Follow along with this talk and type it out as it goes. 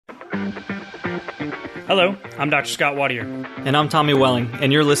Hello, I'm Dr. Scott Wadier. And I'm Tommy Welling,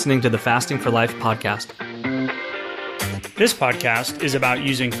 and you're listening to the Fasting for Life podcast. This podcast is about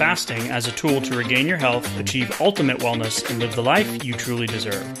using fasting as a tool to regain your health, achieve ultimate wellness, and live the life you truly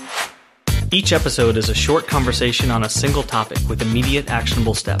deserve. Each episode is a short conversation on a single topic with immediate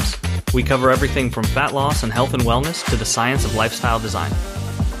actionable steps. We cover everything from fat loss and health and wellness to the science of lifestyle design.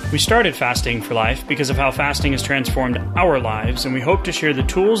 We started Fasting for Life because of how fasting has transformed our lives, and we hope to share the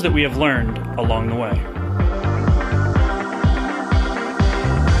tools that we have learned along the way.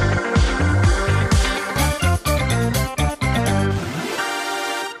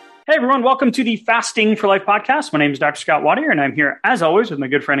 Hey everyone, welcome to the Fasting for Life podcast. My name is Dr. Scott Wadier, and I'm here as always with my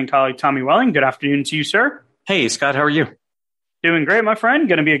good friend and colleague, Tommy Welling. Good afternoon to you, sir. Hey, Scott, how are you? Doing great, my friend.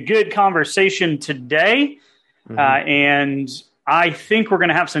 Going to be a good conversation today. And I think we're going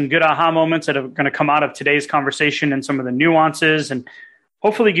to have some good aha moments that are going to come out of today's conversation and some of the nuances, and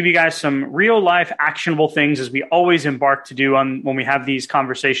hopefully give you guys some real life actionable things as we always embark to do on when we have these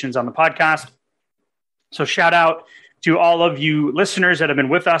conversations on the podcast. So shout out to all of you listeners that have been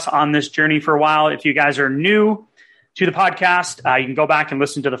with us on this journey for a while. If you guys are new to the podcast, you can go back and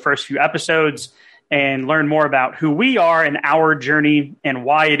listen to the first few episodes and learn more about who we are and our journey and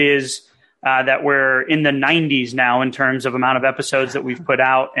why it is that we're in the 90s now in terms of amount of episodes that we've put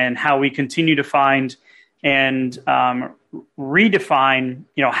out, and how we continue to find and redefine,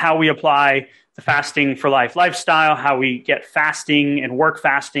 how we apply the Fasting for Life lifestyle, how we get fasting and work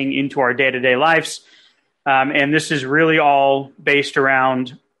fasting into our day-to-day lives. And this is really all based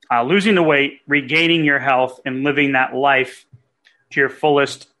around losing the weight, regaining your health, and living that life to your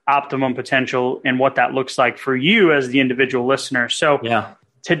fullest optimum potential, and what that looks like for you as the individual listener. So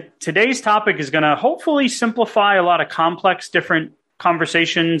today's topic is going to hopefully simplify a lot of complex different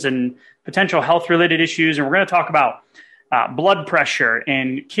conversations and potential health-related issues. And we're going to talk about blood pressure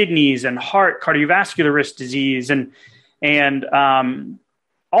and kidneys and heart, cardiovascular risk disease, and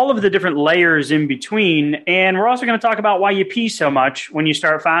all of the different layers in between. And we're also going to talk about why you pee so much when you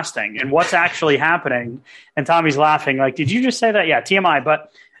start fasting and what's actually happening. And Tommy's laughing like, did you just say that? Yeah, TMI.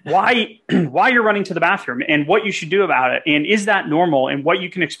 But why you're running to the bathroom and what you should do about it. And is that normal, and what you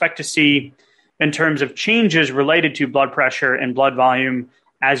can expect to see in terms of changes related to blood pressure and blood volume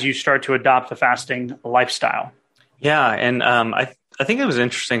as you start to adopt the fasting lifestyle. Yeah. And I think it was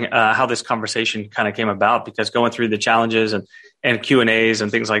interesting how this conversation kind of came about, because going through the challenges and Q&As and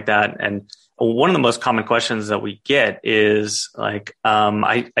things like that. And one of the most common questions that we get is like,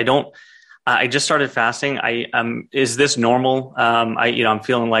 I just started fasting. Is this normal? I'm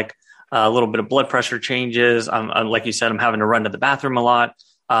feeling like a little bit of blood pressure changes. Like you said, I'm having to run to the bathroom a lot.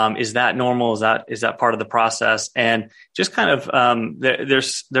 Is that normal? Is that part of the process? And just kind of,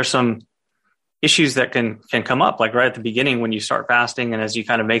 there's some issues that can come up, like right at the beginning when you start fasting, and as you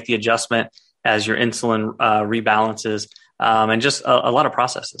kind of make the adjustment, as your insulin rebalances, and just a lot of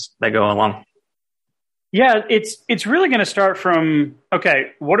processes that go along. Yeah, it's really going to start from,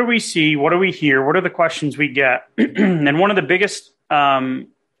 okay, what do we see? What do we hear? What are the questions we get? And one of the biggest,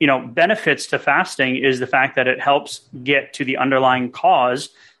 benefits to fasting is the fact that it helps get to the underlying cause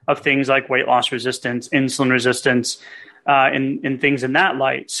of things like weight loss resistance, insulin resistance, and things in that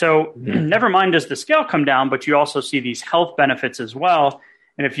light. So never mind does the scale come down, but you also see these health benefits as well.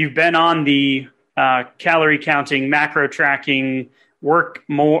 And if you've been on the calorie counting, macro tracking, work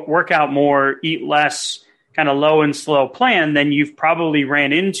out more, eat less, kind of low and slow plan, then you've probably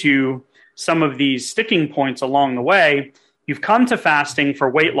ran into some of these sticking points along the way. You've come to fasting for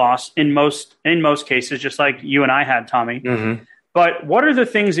weight loss in most cases, just like you and I had, Tommy. Mm-hmm. But what are the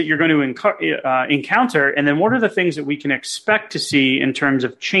things that you're going to encounter? And then what are the things that we can expect to see in terms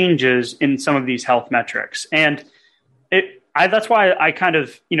of changes in some of these health metrics? And that's why I kind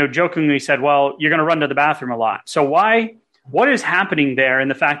of, jokingly said, well, you're going to run to the bathroom a lot. So what is happening there in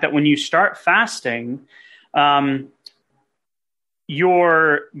the fact that when you start fasting,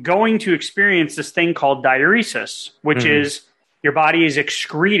 you're going to experience this thing called diuresis, which is your body is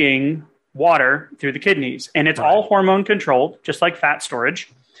excreting water through the kidneys, and it's all hormone controlled, just like fat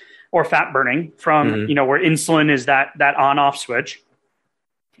storage or fat burning from, where insulin is that on-off switch.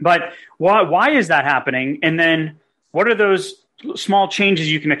 But why is that happening? And then what are those small changes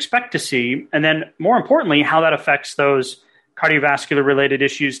you can expect to see? And then more importantly, how that affects those cardiovascular related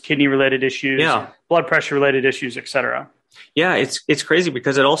issues, kidney related issues, blood pressure related issues, et cetera. Yeah, it's crazy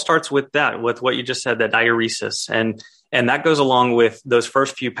because it all starts with what you just said, that diuresis. And that goes along with those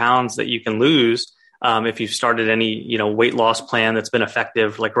first few pounds that you can lose if you've started any, weight loss plan that's been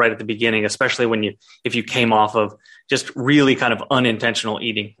effective, like right at the beginning, especially if you came off of just really kind of unintentional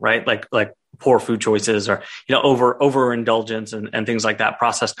eating, right? Like poor food choices or, overindulgence and things like that,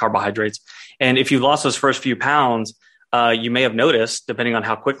 processed carbohydrates. And if you lost those first few pounds, you may have noticed, depending on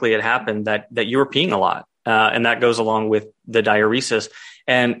how quickly it happened, that you were peeing a lot. And that goes along with the diuresis.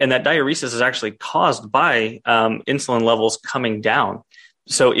 And that diuresis is actually caused by insulin levels coming down.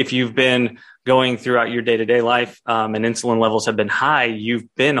 So if you've been going throughout your day-to-day life and insulin levels have been high,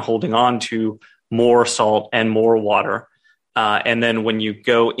 you've been holding on to more salt and more water. And then when you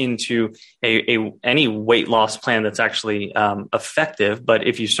go into any weight loss plan that's actually effective, but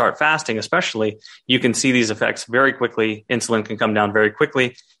if you start fasting especially, you can see these effects very quickly. Insulin can come down very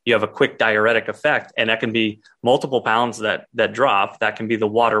quickly. You have a quick diuretic effect, and that can be multiple pounds that drop. That can be the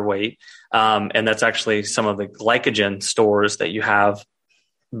water weight. And that's actually some of the glycogen stores that you have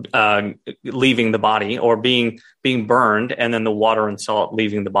leaving the body or being burned, and then the water and salt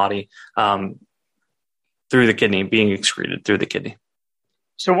leaving the body through the kidney, being excreted through the kidney.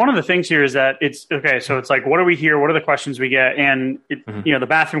 So one of the things here is that it's okay. So it's like, what do we hear? What are the questions we get? And the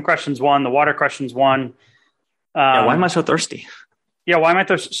bathroom question's one, the water question's one. Why am I so thirsty? Yeah, why am I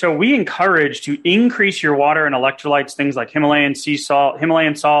thirsty? So we encourage to increase your water and electrolytes, things like Himalayan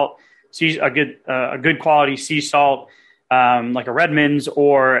salt, a good quality sea salt, like a Redmond's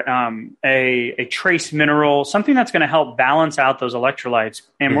or a trace mineral, something that's going to help balance out those electrolytes.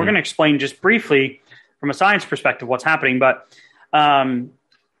 And we're going to explain just briefly from a science perspective what's happening. But one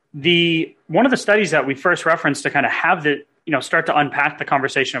of the studies that we first referenced to kind of have start to unpack the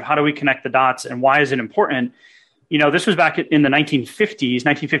conversation of how do we connect the dots and why is it important. This was back in the 1950s,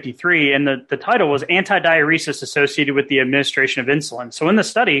 1953, and the title was Antidiuresis Associated with the Administration of Insulin. So in the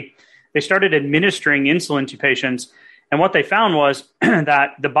study, they started administering insulin to patients, and what they found was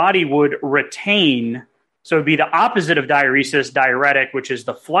that the body would retain, so it would be the opposite of diuresis, diuretic, which is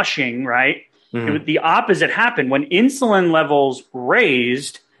the flushing, right? The opposite happened. When insulin levels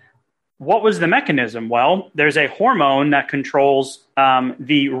raised, what was the mechanism? Well, there's a hormone that controls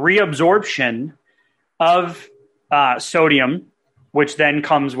the reabsorption of sodium, which then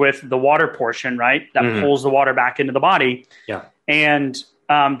comes with the water portion, right? That pulls the water back into the body. Yeah. And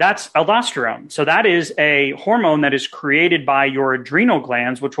that's aldosterone. So that is a hormone that is created by your adrenal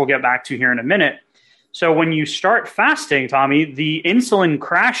glands, which we'll get back to here in a minute. So when you start fasting, Tommy, the insulin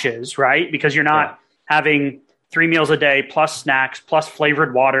crashes, right? Because you're not having 3 meals a day plus snacks, plus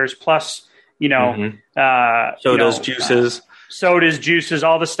flavored waters, plus, sodas, juices,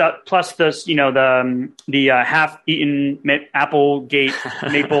 all the stuff, plus the half-eaten Applegate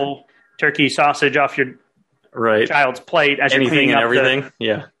maple turkey sausage off your child's plate as you're cleaning up everything.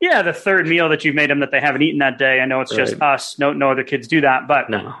 The third meal that you've made them that they haven't eaten that day. I know it's just us. No other kids do that, but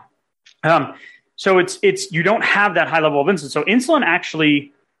no. So it's you don't have that high level of insulin. So insulin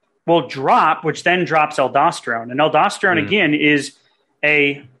actually will drop, which then drops aldosterone. And aldosterone again is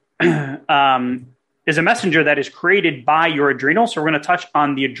a messenger that is created by your adrenal. So we're going to touch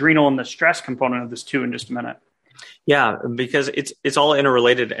on the adrenal and the stress component of this too in just a minute. Yeah, because it's all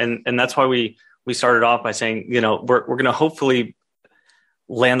interrelated, and that's why we started off by saying, we're going to hopefully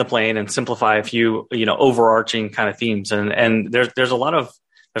land the plane and simplify a few, overarching kind of themes. And there's a lot of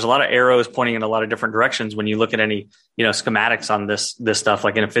arrows pointing in a lot of different directions when you look at any, schematics on this stuff,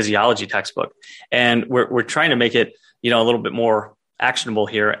 like in a physiology textbook. And we're trying to make it, a little bit more actionable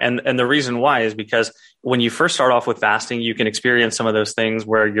here. And the reason why is because when you first start off with fasting, you can experience some of those things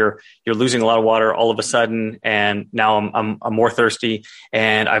where you're losing a lot of water all of a sudden. And now I'm more thirsty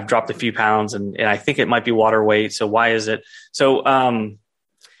and I've dropped a few pounds and I think it might be water weight. So why is it? So,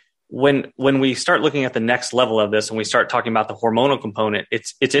 when we start looking at the next level of this and we start talking about the hormonal component,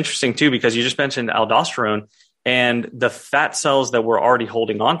 it's interesting too, because you just mentioned aldosterone, and the fat cells that we're already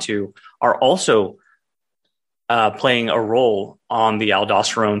holding on to are also playing a role on the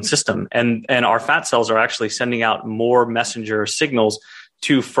aldosterone system. And our fat cells are actually sending out more messenger signals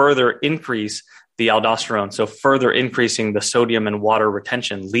to further increase the aldosterone. So further increasing the sodium and water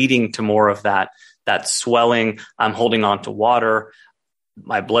retention, leading to more of that swelling. I'm holding on to water.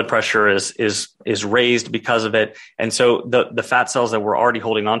 My blood pressure is raised because of it. And so the fat cells that we're already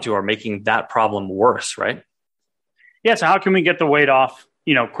holding on to are making that problem worse, right? Yeah. So how can we get the weight off,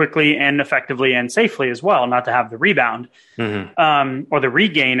 quickly and effectively and safely as well, not to have the rebound or the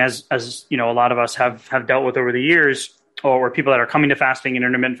regain as a lot of us have dealt with over the years, or people that are coming to fasting,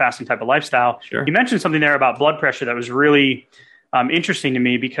 intermittent fasting type of lifestyle. Sure. You mentioned something there about blood pressure that was really interesting to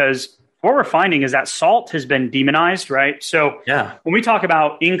me, because what we're finding is that salt has been demonized, right? So when we talk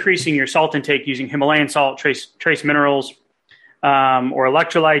about increasing your salt intake using Himalayan salt, trace minerals, or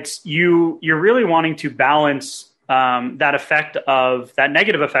electrolytes, you're really wanting to balance that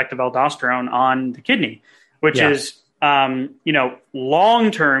negative effect of aldosterone on the kidney, which is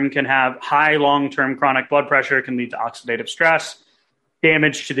long term can have high long term chronic blood pressure, can lead to oxidative stress,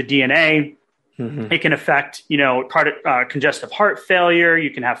 damage to the DNA. Mm-hmm. It can affect congestive heart failure.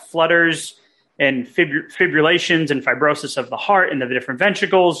 You can have flutters and fibrillations and fibrosis of the heart and the different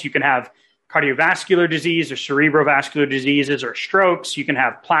ventricles. You can have cardiovascular disease or cerebrovascular diseases or strokes. You can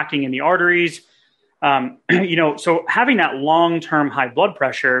have plaquing in the arteries. So having that long-term high blood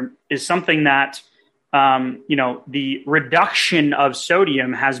pressure is something that, the reduction of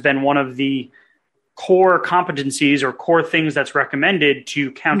sodium has been one of the core competencies or core things that's recommended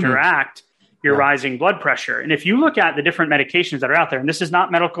to counteract your rising blood pressure. And if you look at the different medications that are out there, and this is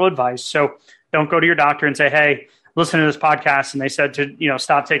not medical advice, so don't go to your doctor and say, hey, listen to this podcast and they said to,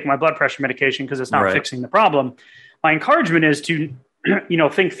 stop taking my blood pressure medication because it's not fixing the problem. My encouragement is to,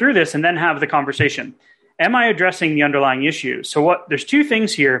 think through this and then have the conversation. Am I addressing the underlying issue? So there's two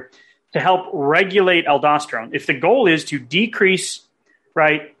things here to help regulate aldosterone. If the goal is to decrease,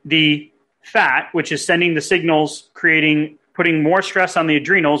 the fat, which is sending the signals, putting more stress on the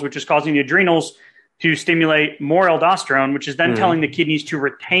adrenals, which is causing the adrenals to stimulate more aldosterone, which is then telling the kidneys to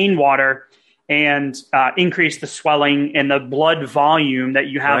retain water and increase the swelling and the blood volume that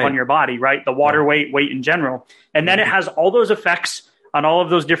you have on your body, the water weight in general. And then it has all those effects on all of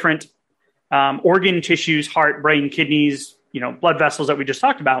those different organ tissues, heart, brain, kidneys, blood vessels that we just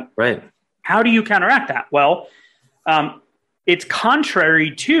talked about. Right. How do you counteract that? Well, it's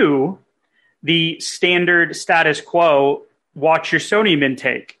contrary to the standard status quo, watch your sodium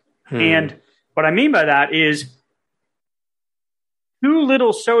intake. And what I mean by that is too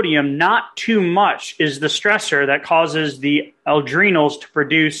little sodium, not too much, is the stressor that causes the adrenals to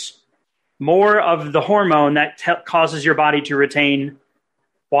produce more of the hormone that causes your body to retain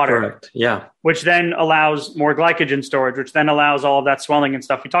water. Correct. Yeah. Which then allows more glycogen storage, which then allows all of that swelling and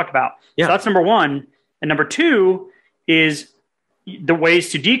stuff we talked about. Yeah. So that's number one. And number two is the ways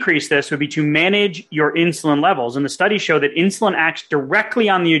to decrease this would be to manage your insulin levels. And the studies show that insulin acts directly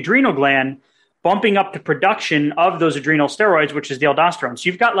on the adrenal gland, bumping up the production of those adrenal steroids, which is the aldosterone. So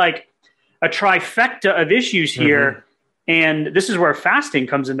you've got like a trifecta of issues here. And this is where fasting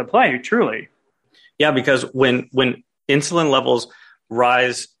comes into play, truly. Yeah, because when insulin levels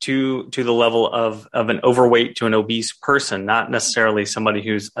rise to the level of an overweight to an obese person, not necessarily somebody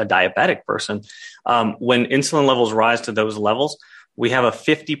who's a diabetic person, when insulin levels rise to those levels, we have a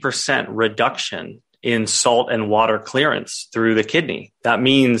 50% reduction in salt and water clearance through the kidney. That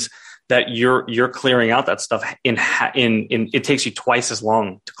means that you're clearing out that stuff in it takes you twice as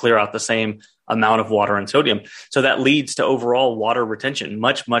long to clear out the same amount of water and sodium. So that leads to overall water retention,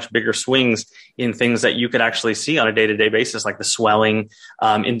 much, much bigger swings in things that you could actually see on a day-to-day basis, like the swelling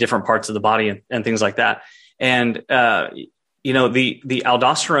in different parts of the body and things like that. And, the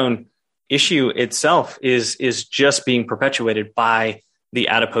aldosterone issue itself is just being perpetuated by the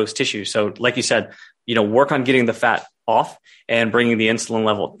adipose tissue. So like you said, work on getting the fat off and bringing the insulin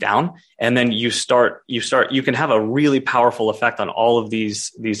level down. And then you can have a really powerful effect on all of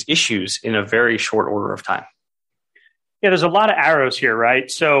these issues in a very short order of time. Yeah, there's a lot of arrows here, right?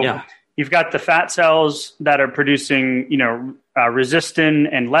 So you've got the fat cells that are producing, resistin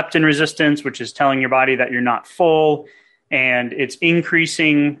and leptin resistance, which is telling your body that you're not full, and it's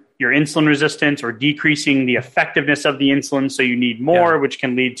increasing your insulin resistance or decreasing the effectiveness of the insulin. So you need more, which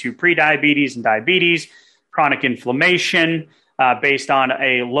can lead to prediabetes and diabetes, chronic inflammation based on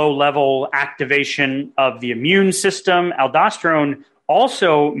a low level activation of the immune system. Aldosterone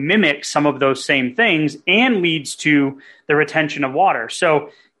also mimics some of those same things and leads to the retention of water.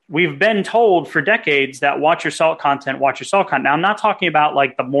 So we've been told for decades that watch your salt content. Now, I'm not talking about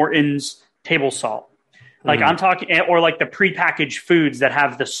like the Morton's table salt. Like I'm talking, or like the prepackaged foods that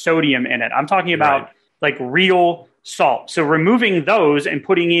have the sodium in it. I'm talking about like real salt. So removing those and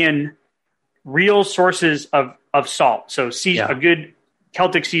putting in real sources of salt. So a good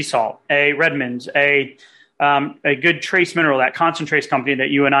Celtic sea salt, a Redmond's, a good trace mineral, that concentrates company that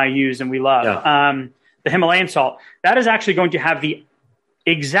you and I use and we love. The Himalayan salt, that is actually going to have the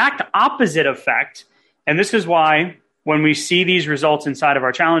exact opposite effect. And this is why when we see these results inside of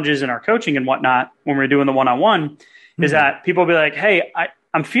our challenges and our coaching and whatnot, when we're doing the one-on-one, is that people will be like, hey,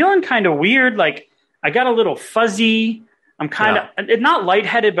 I'm feeling kind of weird. Like I got a little fuzzy. I'm kind of not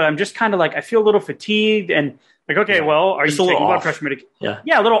lightheaded, but I'm just kind of like, I feel a little fatigued and like, okay, well, are you taking blood pressure medication?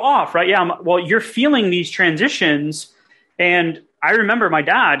 Yeah, a little off, right? Yeah. Well, you're feeling these transitions. And I remember my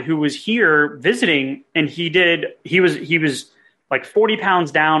dad who was here visiting and he was like 40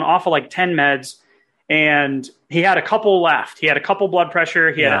 pounds down off of like 10 meds. and he had a couple left. He had a couple blood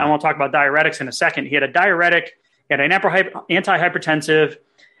pressure. He had, I want to talk about diuretics in a second. He had a diuretic, he had an antihypertensive,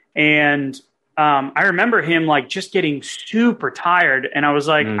 and I remember him like just getting super tired. And I was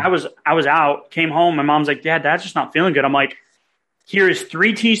like, I was out, came home. My mom's like, Dad, Dad's just not feeling good. I'm like, here is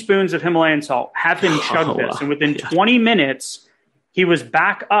 3 teaspoons of Himalayan salt. Have him chug this. And within 20 minutes, he was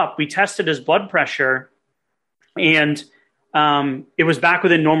back up. We tested his blood pressure, and it was back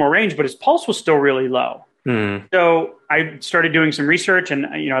within normal range, but his pulse was still really low. So I started doing some research, and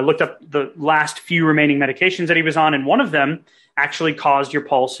I looked up the last few remaining medications that he was on, and one of them actually caused your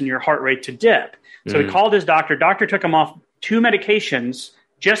pulse and your heart rate to dip. So he called his doctor. Doctor took him off 2 medications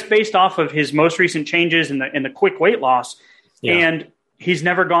just based off of his most recent changes in the quick weight loss. And he's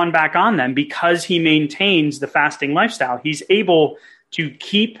never gone back on them because he maintains the fasting lifestyle. He's able to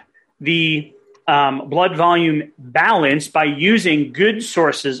keep the blood volume balanced by using good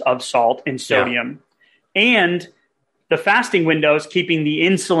sources of salt and sodium. And the fasting window is keeping the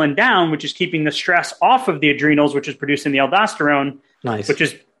insulin down, which is keeping the stress off of the adrenals, which is producing the aldosterone, which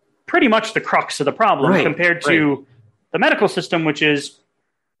is pretty much the crux of the problem compared to the medical system, which is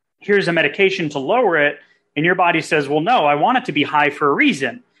here's a medication to lower it. And your body says, well, no, I want it to be high for a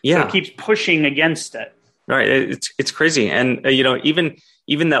reason. So it keeps pushing against it. Right. It's crazy. And,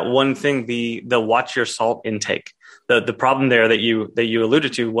 even that one thing, the watch your salt intake, the problem there that you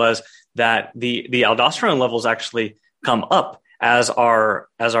alluded to was that the aldosterone levels actually come up as our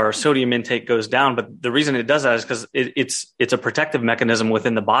sodium intake goes down. But the reason it does that is because it's a protective mechanism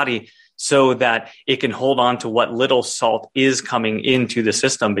within the body so that it can hold on to what little salt is coming into the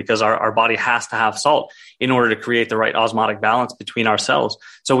system, because our body has to have salt in order to create the right osmotic balance between our cells.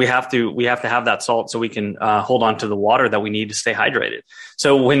 So we have to have that salt so we can hold on to the water that we need to stay hydrated.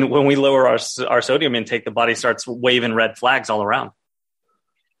 So when we lower our sodium intake, the body starts waving red flags all around.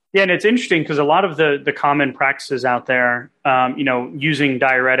 Yeah, and it's interesting because a lot of the common practices out there, using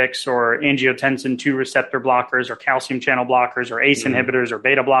diuretics or angiotensin 2 receptor blockers or calcium channel blockers or ACE inhibitors or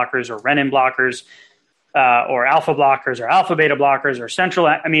beta blockers or renin blockers or alpha blockers or alpha beta blockers or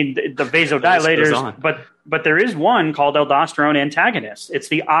the vasodilators. But there is one called aldosterone antagonist. It's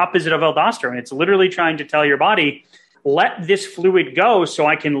the opposite of aldosterone. It's literally trying to tell your body, let this fluid go so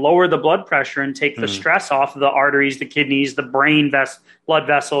I can lower the blood pressure and take the stress off of the arteries, the kidneys, the brain, blood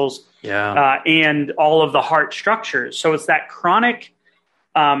vessels, and all of the heart structures. So it's that chronic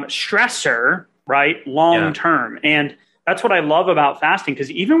stressor, right, long term. And that's what I love about fasting,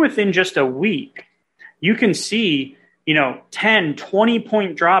 because even within just a week, you can see, 10,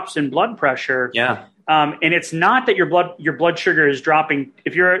 20-point drops in blood pressure. And it's not that your blood sugar is dropping.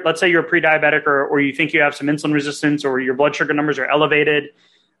 If let's say you're a pre-diabetic or you think you have some insulin resistance or your blood sugar numbers are elevated,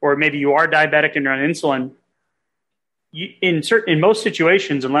 or maybe you are diabetic and you're on insulin, in most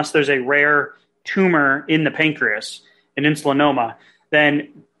situations, unless there's a rare tumor in the pancreas, an insulinoma,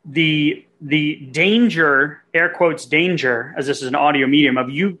 then the danger, air quotes danger, as this is an audio medium, of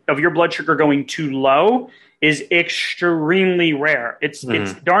your blood sugar going too low is extremely rare. It's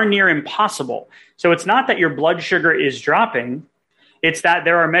darn near impossible. So it's not that your blood sugar is dropping. It's that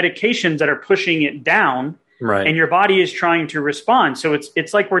there are medications that are pushing it down, and your body is trying to respond. So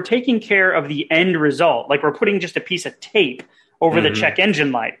it's like we're taking care of the end result. Like we're putting just a piece of tape over the check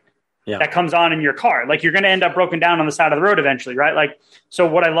engine light that comes on in your car. Like you're going to end up broken down on the side of the road eventually, right? Like, so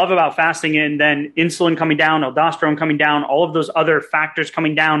what I love about fasting, and then insulin coming down, aldosterone coming down, all of those other factors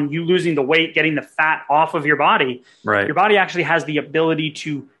coming down, you losing the weight, getting the fat off of your body, your body actually has the ability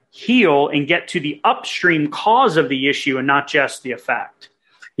to heal and get to the upstream cause of the issue and not just the effect.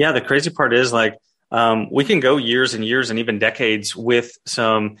 Yeah. The crazy part is we can go years and years and even decades with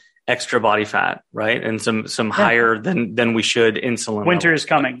some extra body fat, right? And some higher than we should insulin. Winter is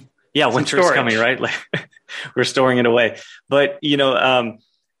coming. Yeah, winter is coming, right? Like we're storing it away. But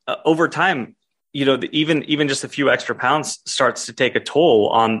over time, even just a few extra pounds starts to take a toll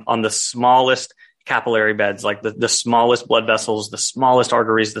on the smallest capillary beds, like the smallest blood vessels, the smallest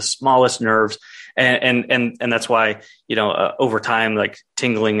arteries, the smallest nerves, and that's why over time, like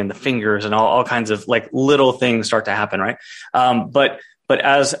tingling in the fingers and all kinds of like little things start to happen, right? But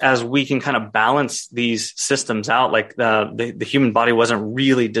as we can kind of balance these systems out, like the human body wasn't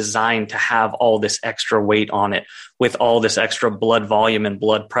really designed to have all this extra weight on it with all this extra blood volume and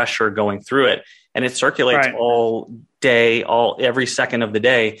blood pressure going through it. And it circulates all day, every second of the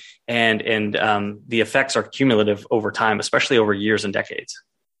day. And the effects are cumulative over time, especially over years and decades.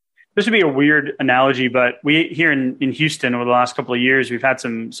 This would be a weird analogy, but we here in Houston over the last couple of years, we've had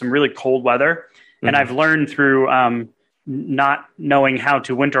some really cold weather. And I've learned through not knowing how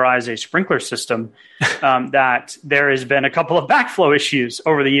to winterize a sprinkler system, that there has been a couple of backflow issues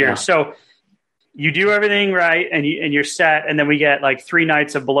over the years. So you do everything right and you're set. And then we get like 3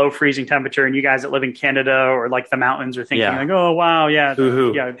 nights of below freezing temperature. And you guys that live in Canada or like the mountains are thinking like, oh, wow. Yeah.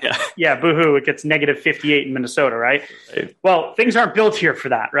 Boo-hoo. Yeah. Boo-hoo. It gets negative 58 in Minnesota. Right. Well, things aren't built here for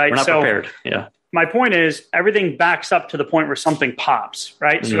that. Right. We're not prepared. Yeah. My point is everything backs up to the point where something pops.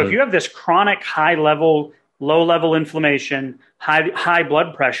 Right. So if you have this chronic low level inflammation, high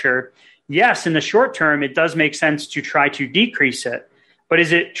blood pressure, yes, in the short term, it does make sense to try to decrease it. But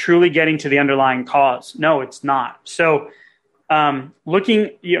is it truly getting to the underlying cause? No, it's not. So looking,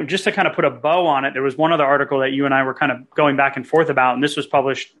 just to kind of put a bow on it, there was one other article that you and I were kind of going back and forth about, and this was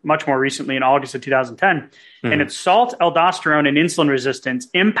published much more recently in August of 2010. And it's salt, aldosterone, and insulin resistance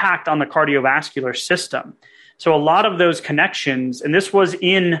impact on the cardiovascular system. So a lot of those connections, and this was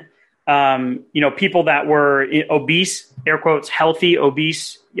in people that were obese, air quotes, healthy,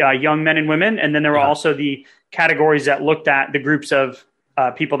 obese young men and women. And then there were also the categories that looked at the groups of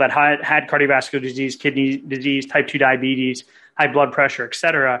people that had cardiovascular disease, kidney disease, type 2 diabetes, high blood pressure, et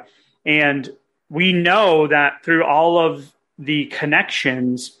cetera. And we know that through all of the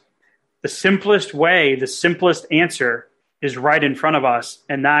connections, the simplest answer is right in front of us.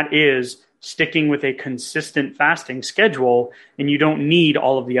 And that is sticking with a consistent fasting schedule, and you don't need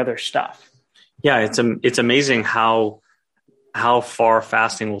all of the other stuff. Yeah, it's amazing how far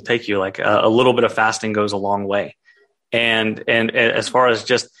fasting will take you. Like a little bit of fasting goes a long way. And as far as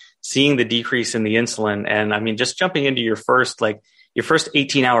just seeing the decrease in the insulin, and I mean, just jumping into your first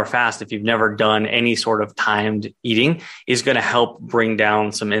 18-hour fast, if you've never done any sort of timed eating, is going to help bring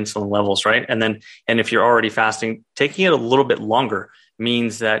down some insulin levels, right? And if you're already fasting, taking it a little bit longer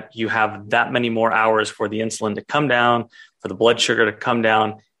means that you have that many more hours for the insulin to come down, for the blood sugar to come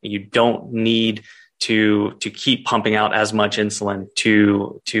down. And you don't need to keep pumping out as much insulin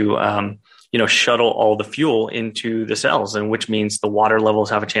to shuttle all the fuel into the cells, and which means the water levels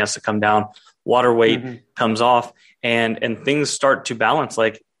have a chance to come down, water weight comes off, and things start to balance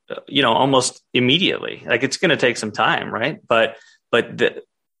almost immediately. Like it's going to take some time, right? But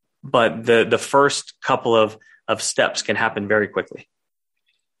the first couple of steps can happen very quickly.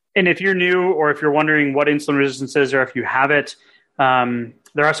 And if you're new, or if you're wondering what insulin resistance is, or if you have it,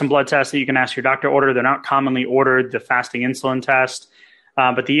 there are some blood tests that you can ask your doctor to order. They're not commonly ordered, the fasting insulin test.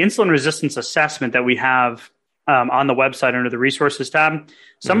 But the insulin resistance assessment that we have on the website under the resources tab,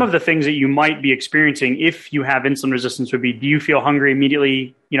 some of the things that you might be experiencing if you have insulin resistance would be, do you feel hungry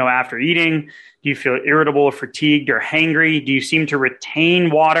immediately, after eating? Do you feel irritable or fatigued or hangry? Do you seem to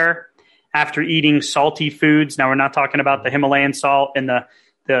retain water after eating salty foods? Now, we're not talking about the Himalayan salt and the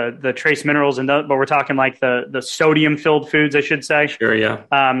trace minerals, but we're talking like the sodium filled foods, I should say. Sure, yeah.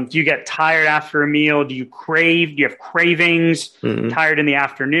 Do you get tired after a meal? Do you have cravings? Tired in the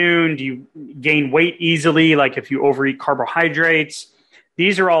afternoon? Do you gain weight easily? Like if you overeat carbohydrates?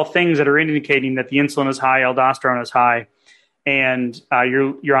 These are all things that are indicating that the insulin is high, aldosterone is high, and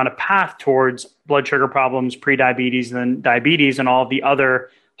you're on a path towards blood sugar problems, prediabetes, and then diabetes, and all of the other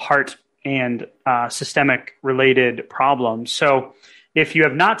heart and systemic related problems. So if you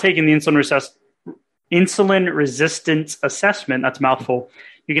have not taken the insulin resistance assessment, that's a mouthful,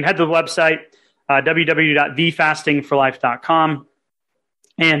 you can head to the website, www.thefastingforlife.com.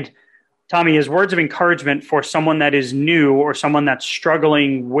 And Tommy, his words of encouragement for someone that is new or someone that's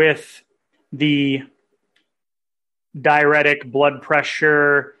struggling with the diuretic, blood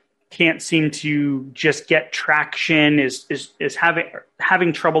pressure, can't seem to just get traction, is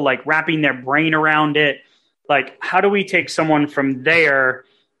having trouble like wrapping their brain around it. Like, how do we take someone from there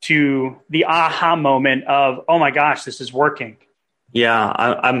to the aha moment of, oh my gosh, this is working?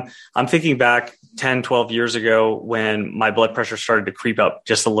 Yeah, I'm thinking back 10, 12 years ago when my blood pressure started to creep up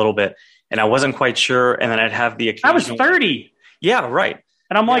just a little bit, and I wasn't quite sure. And then I'd have the occasional... I was 30. Yeah, right.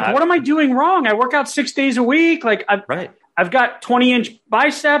 And I'm like, what am I doing wrong? I work out 6 days a week. Like, I've got 20-inch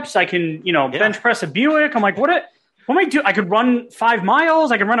biceps. I can, bench press a Buick. I'm like, what am I doing? I could run 5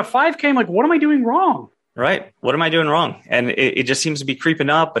 miles. I could run a 5K. I'm like, what am I doing wrong? Right. What am I doing wrong? And it just seems to be creeping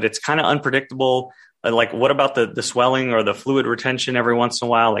up, but it's kind of unpredictable. Like, what about the swelling or the fluid retention every once in a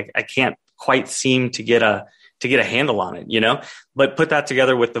while? Like, I can't quite seem to get a handle on it, but put that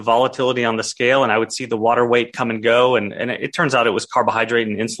together with the volatility on the scale, and I would see the water weight come and go. And it turns out it was carbohydrate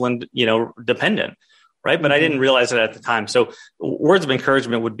and insulin, dependent. Right. But I didn't realize it at the time. So words of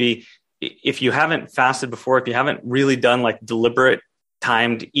encouragement would be, if you haven't fasted before, if you haven't really done like deliberate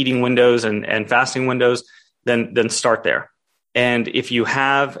timed eating windows and fasting windows, then start there. And if you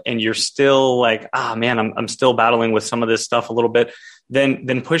have, and you're still like, I'm still battling with some of this stuff a little bit,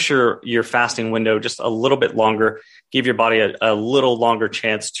 then push your fasting window just a little bit longer, give your body a little longer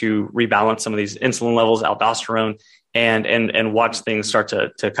chance to rebalance some of these insulin levels, aldosterone, and watch things start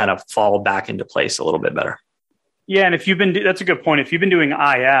to kind of fall back into place a little bit better. Yeah, and if you've been, that's a good point. If you've been doing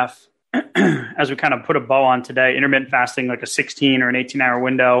IF, as we kind of put a bow on today, intermittent fasting, like a 16 or an 18-hour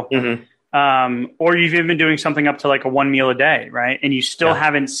window, or you've even been doing something up to like a 1 meal a day, right? And you still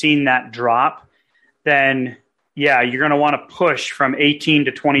haven't seen that drop, then yeah, you're going to want to push from 18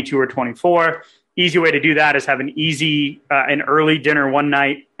 to 22 or 24. Easy way to do that is have an early dinner one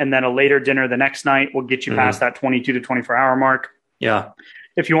night and then a later dinner the next night will get you past that 22 to 24 hour mark. Yeah.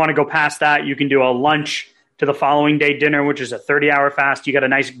 If you want to go past that, you can do a lunch to the following day dinner, which is a 30-hour fast. You got a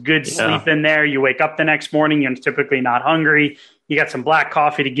nice good sleep in there. You wake up the next morning, you're typically not hungry. You got some black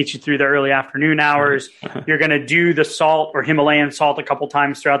coffee to get you through the early afternoon hours. You're going to do the salt or Himalayan salt a couple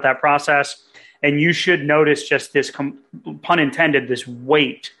times throughout that process. And you should notice just this, pun intended, this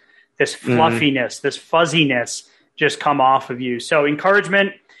weight, this fluffiness, this fuzziness just come off of you. So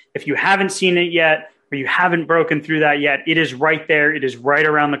encouragement, if you haven't seen it yet or you haven't broken through that yet, it is right there. It is right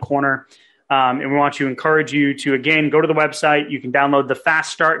around the corner. And we want to encourage you to, again, go to the website. You can download the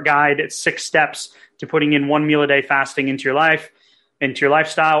Fast Start Guide. It's 6 steps to putting in 1 meal a day fasting into your life, into your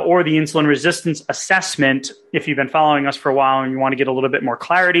lifestyle, or the insulin resistance assessment if you've been following us for a while and you want to get a little bit more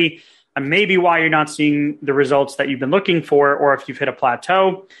clarity on maybe why you're not seeing the results that you've been looking for, or if you've hit a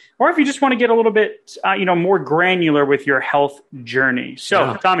plateau, or if you just want to get a little bit more granular with your health journey.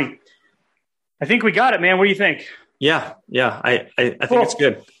 So, Tommy, I think we got it, man. What do you think? Yeah. I think it's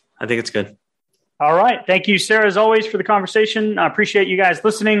good. I think it's good. All right. Thank you, Sarah, as always, for the conversation. I appreciate you guys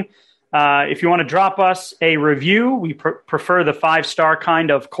listening. If you want to drop us a review, we prefer the 5-star kind,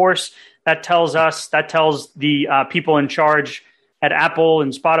 of course. That tells the people in charge at Apple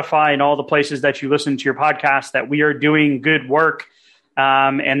and Spotify and all the places that you listen to your podcast that we are doing good work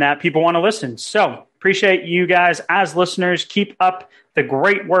and that people want to listen. So appreciate you guys as listeners. Keep up the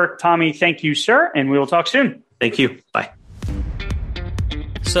great work. Tommy, thank you, sir. And we will talk soon. Thank you. Bye.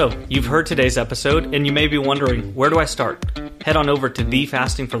 So you've heard today's episode and you may be wondering, where do I start? Head on over to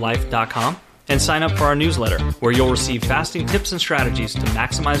thefastingforlife.com and sign up for our newsletter, where you'll receive fasting tips and strategies to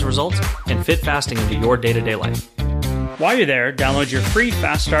maximize results and fit fasting into your day-to-day life. While you're there, download your free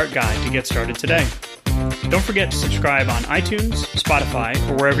Fast Start Guide to get started today. Don't forget to subscribe on iTunes, Spotify,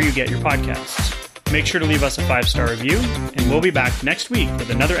 or wherever you get your podcasts. Make sure to leave us a 5-star review, and we'll be back next week with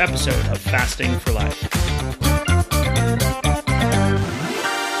another episode of Fasting for Life.